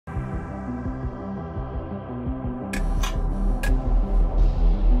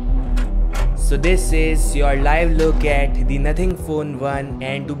So this is your live look at the Nothing Phone 1,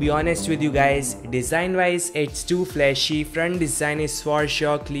 and to be honest with you guys, design wise it's too flashy. Front design is for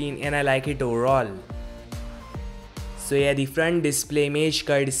sure clean and I like it overall. So yeah, the front display image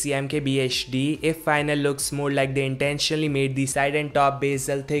courtesy MKBHD. If final looks more like they intentionally made the side and top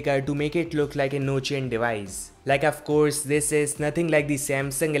bezel thicker to make it look like a no-chain device. Like of course this is nothing like the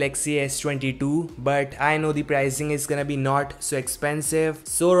Samsung Galaxy S22, but I know the pricing is gonna be not so expensive.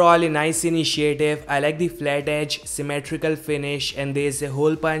 So overall a nice initiative. I like the flat edge, symmetrical finish, and there's a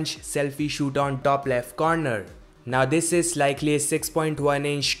hole punch selfie shoot on top left corner. Now this is likely a 6.1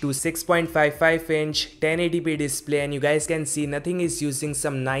 inch to 6.55 inch 1080p display, and you guys can see Nothing is using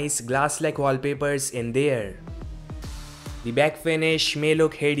some nice glass-like wallpapers in there. The back finish may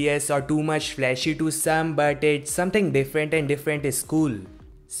look hideous or too much flashy to some, but it's something different, and different is cool.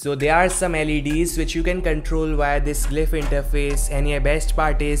 So there are some LEDs which you can control via this Glyph interface, and your best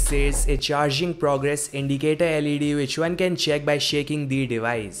part is there's a charging progress indicator LED which one can check by shaking the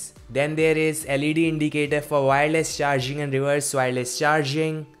device. Then there is LED indicator for wireless charging and reverse wireless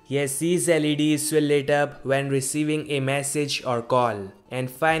charging. Yes, these LEDs will light up when receiving a message or call. And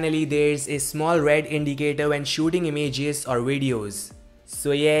finally there's a small red indicator when shooting images or videos.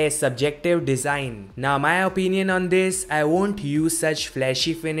 So yeah, subjective design. Now my opinion on this, I won't use such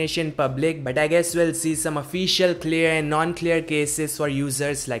flashy finish in public, but I guess we'll see some official clear and non-clear cases for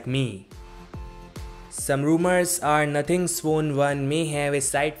users like me. Some rumors are Nothing's Phone 1 may have a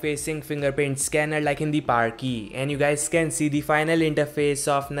side-facing fingerprint scanner like in the Power Key, and you guys can see the final interface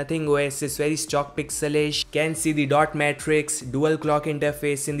of Nothing OS is very stock pixelish. Can see the dot matrix, dual clock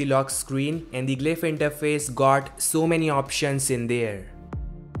interface in the lock screen, and the Glyph interface got so many options in there.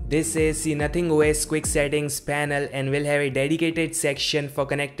 This is the Nothing OS quick settings panel and will have a dedicated section for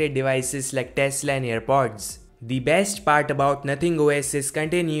connected devices like Tesla and AirPods. The best part about Nothing OS is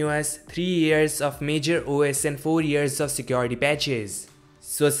continuous 3 years of major OS and 4 years of security patches.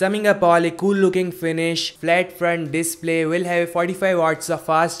 So summing up all, a cool looking finish, flat front display, will have 45 watts of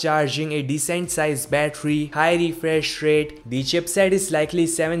fast charging, a decent sized battery, high refresh rate. The chipset is likely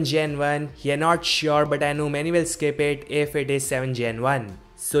 7 Gen 1, yeah, not sure, but I know many will skip it if it is 7 Gen 1.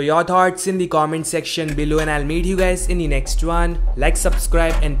 So your thoughts in the comment section below, and I'll meet you guys in the next one. Like,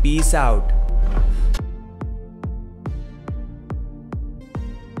 subscribe, and peace out.